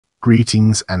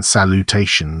Greetings and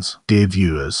salutations, dear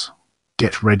viewers.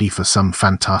 Get ready for some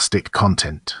fantastic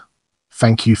content.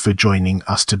 Thank you for joining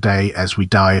us today as we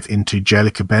dive into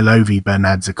Jelica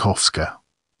Belović-Bernadzikowska.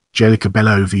 Jelica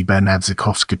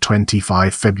Belović-Bernadzikowska,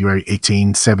 25 February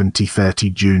 1870, 30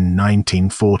 June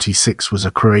 1946, was a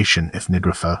Croatian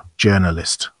ethnographer,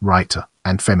 journalist, writer,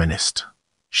 and feminist.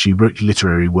 She wrote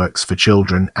literary works for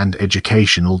children and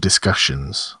educational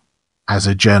discussions. As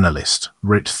a journalist,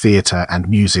 wrote theatre and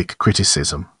music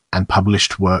criticism, and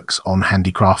published works on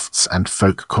handicrafts and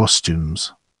folk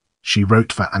costumes. She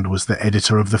wrote for and was the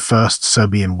editor of the first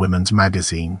Serbian women's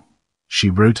magazine. She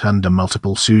wrote under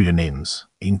multiple pseudonyms,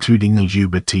 including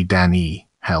Ljuba T, Daničić,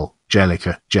 Hele,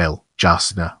 Jelica, Jele,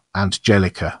 Jasna, and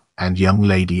Jelica, and young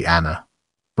lady Anna.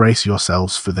 Brace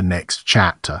yourselves for the next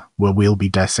chapter, where we'll be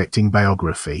dissecting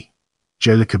biography.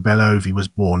 Jelica Belović was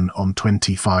born on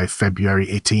 25 February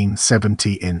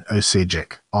 1870 in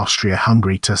Osijek,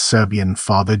 Austria-Hungary, to Serbian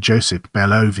father Josip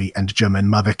Belović and German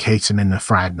mother Katarina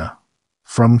Fradna.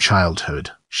 From childhood,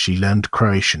 she learned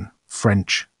Croatian,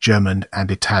 French, German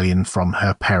and Italian from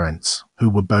her parents, who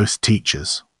were both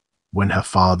teachers. When her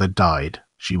father died,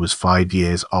 she was 5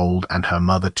 years old and her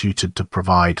mother tutored to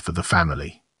provide for the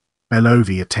family.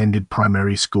 Belović attended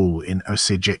primary school in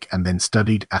Osijek and then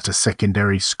studied at a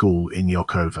secondary school in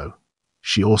Jokovo.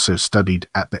 She also studied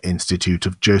at the Institute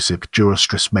of Josip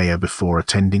Jurostras before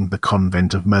attending the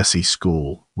Convent of Mercy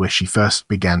School, where she first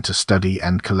began to study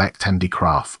and collect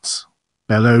handicrafts.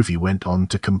 Belović went on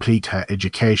to complete her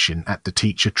education at the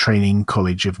Teacher Training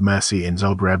College of Mercy in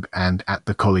Zagreb and at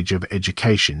the College of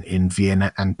Education in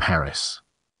Vienna and Paris.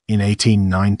 In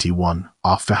 1891,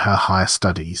 after her higher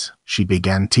studies, she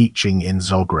began teaching in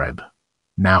Zagreb.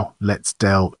 Now, let's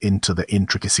delve into the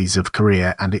intricacies of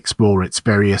career and explore its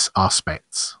various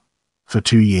aspects. For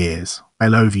 2 years,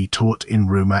 Belović taught in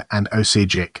Ruma and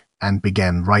Osijek and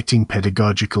began writing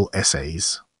pedagogical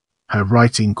essays. Her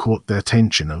writing caught the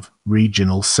attention of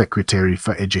Regional Secretary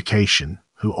for Education,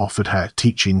 who offered her a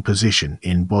teaching position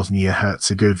in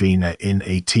Bosnia-Herzegovina in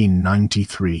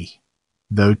 1893.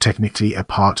 Though technically a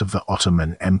part of the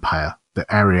Ottoman Empire, the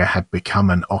area had become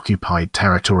an occupied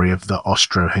territory of the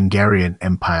Austro-Hungarian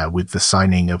Empire with the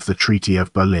signing of the Treaty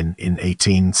of Berlin in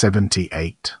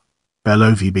 1878.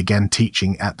 Belović began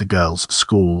teaching at the girls'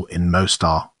 school in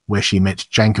Mostar, where she met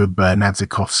Janko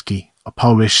Bernadzikowski, a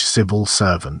Polish civil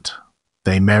servant.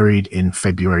 They married in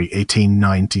February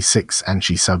 1896 and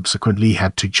she subsequently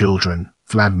had 2 children,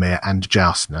 Vladimir and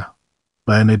Jasna.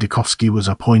 Bernadzikowski was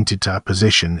appointed to a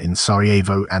position in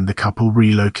Sarajevo and the couple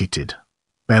relocated.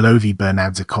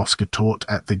 Belović-Bernadzikowska taught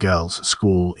at the girls'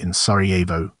 school in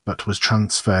Sarajevo, but was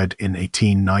transferred in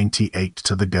 1898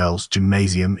 to the girls'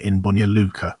 gymnasium in Banja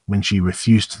Luka when she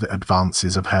refused the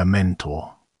advances of her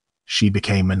mentor. She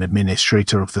became an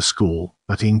administrator of the school,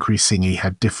 but increasingly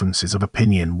had differences of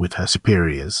opinion with her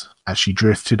superiors, as she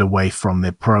drifted away from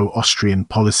their pro-Austrian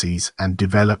policies and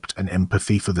developed an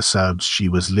empathy for the Serbs she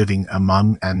was living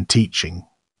among and teaching.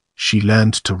 She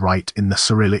learned to write in the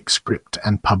Cyrillic script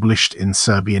and published in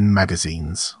Serbian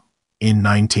magazines. In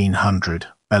 1900,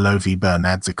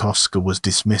 Belović-Bernadzikowska was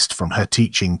dismissed from her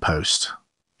teaching post.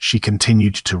 She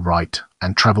continued to write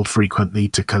and traveled frequently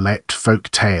to collect folk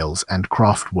tales and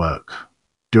craft work.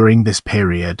 During this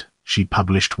period, she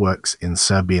published works in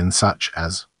Serbian such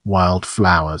as Wild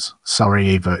Flowers,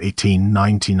 Sarajevo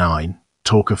 1899,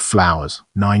 Talk of Flowers,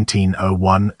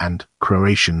 1901, and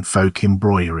Croatian Folk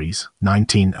Embroideries,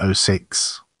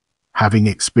 1906. Having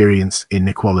experienced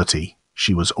inequality,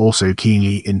 she was also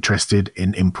keenly interested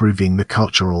in improving the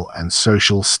cultural and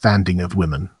social standing of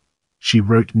women. She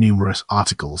wrote numerous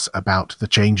articles about the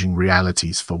changing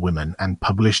realities for women and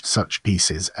published such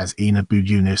pieces as Ina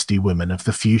Budućnosti Women of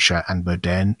the Future and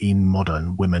Modern in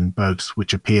Modern Women, both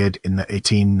which appeared in the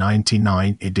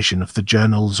 1899 edition of the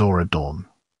journal Zora Dawn.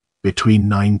 Between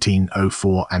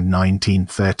 1904 and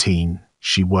 1913,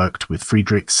 she worked with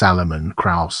Friedrich Salomon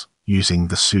Krauss, using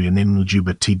the pseudonym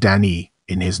Ljuba T, Daničić,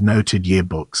 in his noted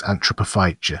yearbooks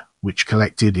Anthropophytia, which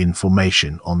collected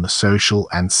information on the social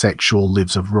and sexual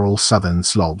lives of rural southern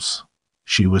Slavs.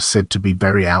 She was said to be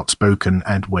very outspoken,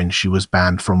 and when she was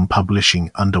banned from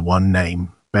publishing under one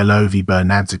name,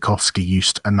 Belović-Bernadzikowska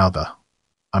used another.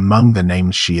 Among the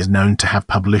names she is known to have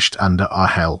published under are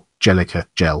Hele, Jelica,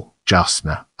 Jele,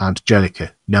 Jasna, and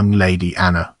Jelica, young lady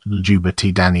Anna, Ljuba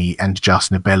T, Daničić, and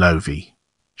Jasna Belović.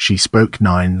 She spoke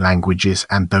 9 languages,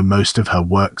 and though most of her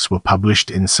works were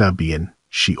published in Serbian,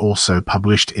 she also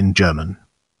published in German.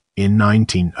 In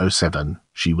 1907,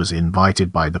 she was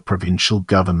invited by the provincial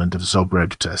government of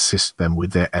Zagreb to assist them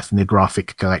with their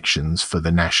ethnographic collections for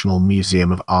the National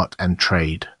Museum of Art and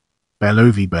Trade.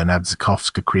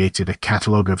 Belović-Bernadzikowska created a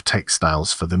catalogue of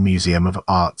textiles for the Museum of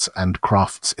Arts and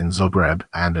Crafts in Zagreb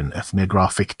and an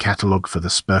ethnographic catalogue for the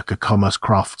Spirka Commerce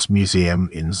Crafts Museum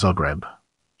in Zagreb.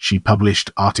 She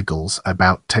published articles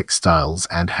about textiles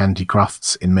and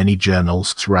handicrafts in many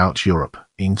journals throughout Europe,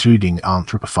 including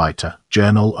Anthropophyta,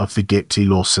 Journal of the Gypsy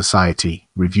Law Society,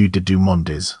 Revue de deux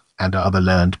Mondes, and other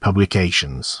learned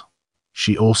publications.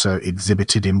 She also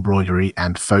exhibited embroidery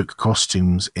and folk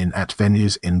costumes at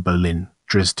venues in Berlin,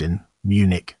 Dresden,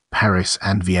 Munich, Paris,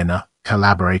 and Vienna,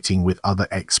 collaborating with other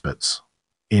experts.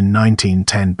 In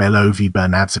 1910,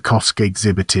 Belović-Bernadzikowska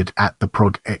exhibited at the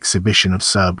Prague Exhibition of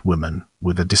Serb Women,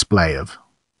 with a display of.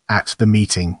 At the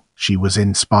meeting, she was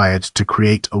inspired to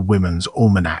create a women's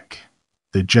almanac.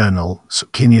 The journal,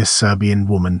 Sukinja Serbian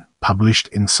Woman, published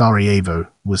in Sarajevo,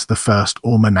 was the first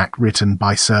almanac written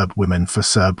by Serb women for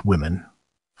Serb women.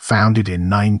 Founded in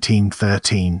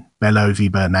 1913,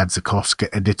 Belović-Bernadzikowska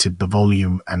edited the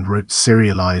volume and wrote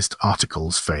serialized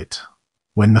articles for it.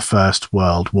 When the First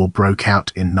World War broke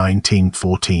out in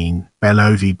 1914,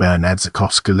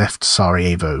 Belović-Bernadzikowska left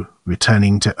Sarajevo,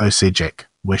 returning to Osijek,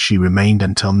 where she remained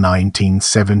until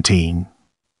 1917.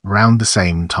 Around the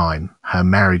same time, her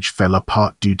marriage fell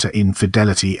apart due to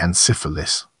infidelity and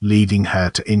syphilis, leading her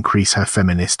to increase her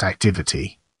feminist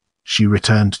activity. She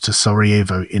returned to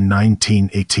Sarajevo in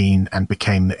 1918 and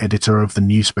became the editor of the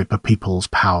newspaper People's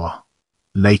Power.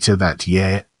 Later that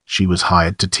year, she was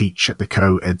hired to teach at the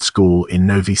co-ed school in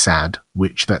Novi Sad,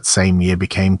 which that same year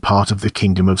became part of the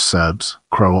Kingdom of Serbs,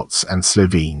 Croats and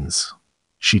Slovenes.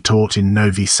 She taught in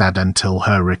Novi Sad until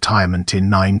her retirement in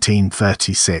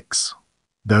 1936.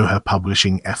 Though her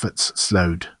publishing efforts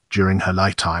slowed during her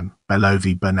lifetime,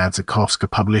 Belović-Bernadzikowska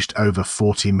published over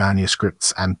 40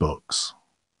 manuscripts and books.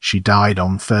 She died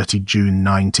on 30 June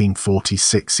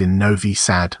 1946 in Novi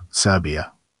Sad,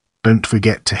 Serbia. Don't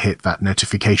forget to hit that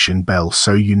notification bell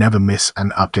so you never miss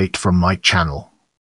an update from my channel.